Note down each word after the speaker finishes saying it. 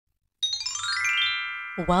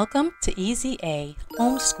Welcome to EZA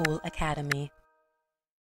Homeschool Academy.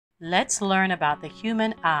 Let's learn about the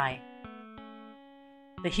human eye.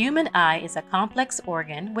 The human eye is a complex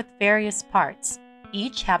organ with various parts,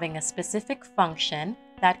 each having a specific function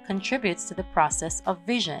that contributes to the process of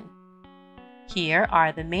vision. Here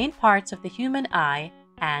are the main parts of the human eye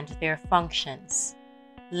and their functions.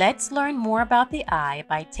 Let's learn more about the eye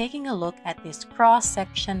by taking a look at this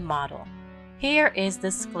cross-section model. Here is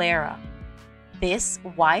the sclera. This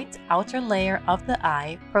white outer layer of the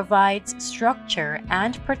eye provides structure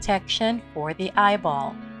and protection for the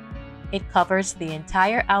eyeball. It covers the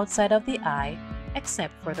entire outside of the eye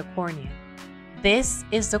except for the cornea. This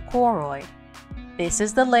is the choroid. This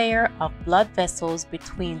is the layer of blood vessels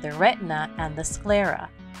between the retina and the sclera.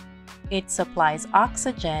 It supplies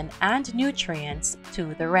oxygen and nutrients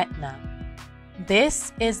to the retina.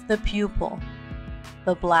 This is the pupil.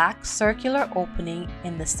 The black circular opening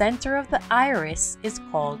in the center of the iris is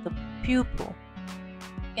called the pupil.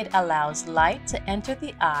 It allows light to enter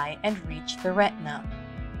the eye and reach the retina.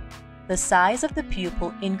 The size of the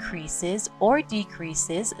pupil increases or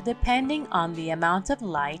decreases depending on the amount of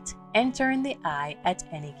light entering the eye at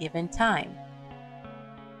any given time.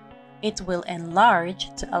 It will enlarge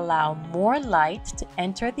to allow more light to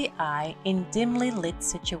enter the eye in dimly lit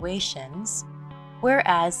situations,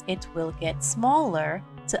 whereas it will get smaller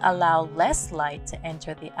to allow less light to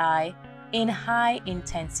enter the eye in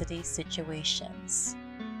high-intensity situations.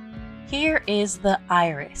 Here is the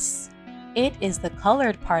iris. It is the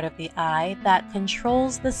colored part of the eye that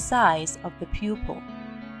controls the size of the pupil.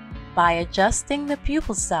 By adjusting the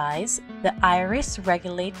pupil size, the iris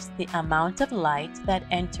regulates the amount of light that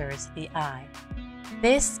enters the eye.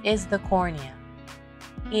 This is the cornea.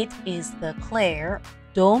 It is the clear,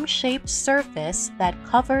 dome-shaped surface that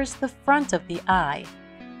covers the front of the eye.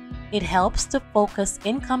 It helps to focus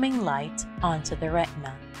incoming light onto the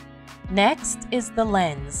retina. Next is the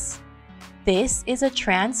lens. This is a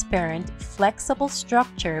transparent, flexible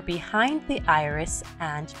structure behind the iris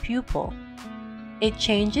and pupil. It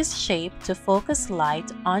changes shape to focus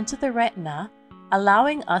light onto the retina,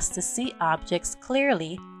 allowing us to see objects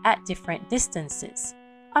clearly at different distances,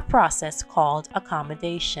 a process called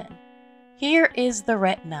accommodation. Here is the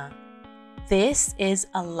retina. This is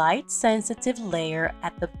a light-sensitive layer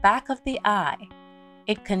at the back of the eye.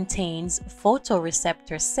 It contains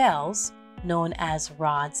photoreceptor cells, known as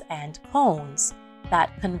rods and cones,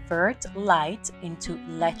 that convert light into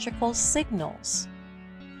electrical signals.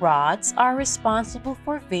 Rods are responsible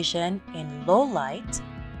for vision in low light,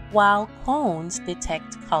 while cones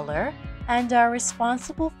detect color and are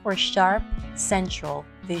responsible for sharp central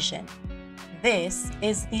vision. This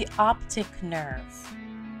is the optic nerve.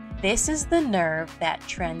 This is the nerve that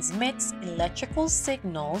transmits electrical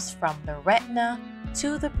signals from the retina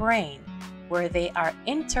to the brain, where they are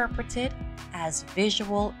interpreted as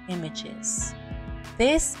visual images.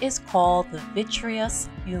 This is called the vitreous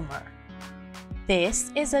humor.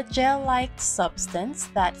 This is a gel-like substance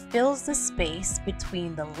that fills the space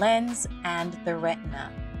between the lens and the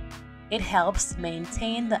retina. It helps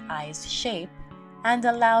maintain the eye's shape and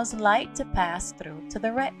allows light to pass through to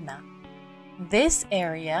the retina. This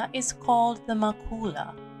area is called the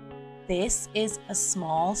macula. This is a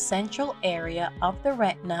small central area of the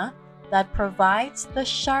retina that provides the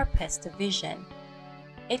sharpest vision.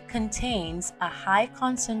 It contains a high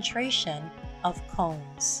concentration of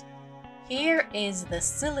cones. Here is the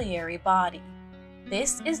ciliary body.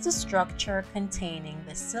 This is the structure containing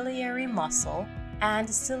the ciliary muscle and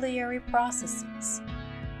ciliary processes.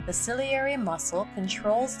 The ciliary muscle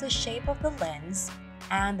controls the shape of the lens,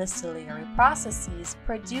 and the ciliary processes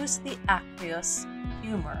produce the aqueous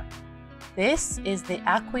humor. This is the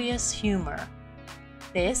aqueous humor.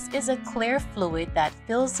 This is a clear fluid that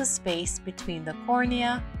fills the space between the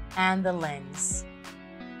cornea and the lens.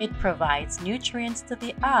 It provides nutrients to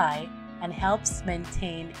the eye and helps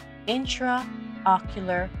maintain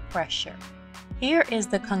intraocular pressure. Here is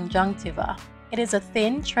the conjunctiva. It is a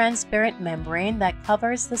thin, transparent membrane that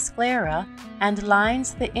covers the sclera and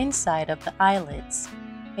lines the inside of the eyelids.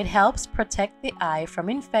 It helps protect the eye from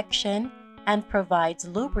infection and provides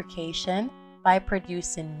lubrication by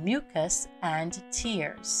producing mucus and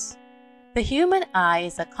tears. The human eye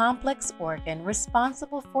is a complex organ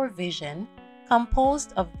responsible for vision,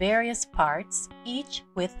 composed of various parts, each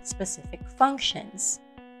with specific functions.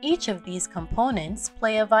 Each of these components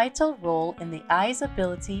play a vital role in the eye's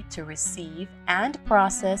ability to receive and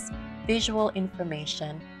process visual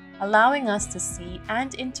information, allowing us to see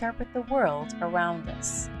and interpret the world around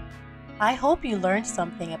us. I hope you learned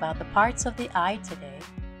something about the parts of the eye today.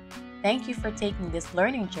 Thank you for taking this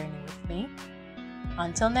learning journey with me.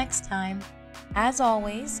 Until next time. As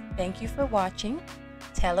always, thank you for watching.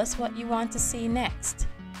 Tell us what you want to see next.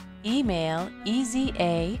 Email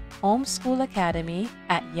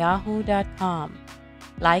ezahomeschoolacademy@yahoo.com.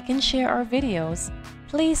 Like and share our videos.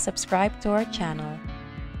 Please subscribe to our channel.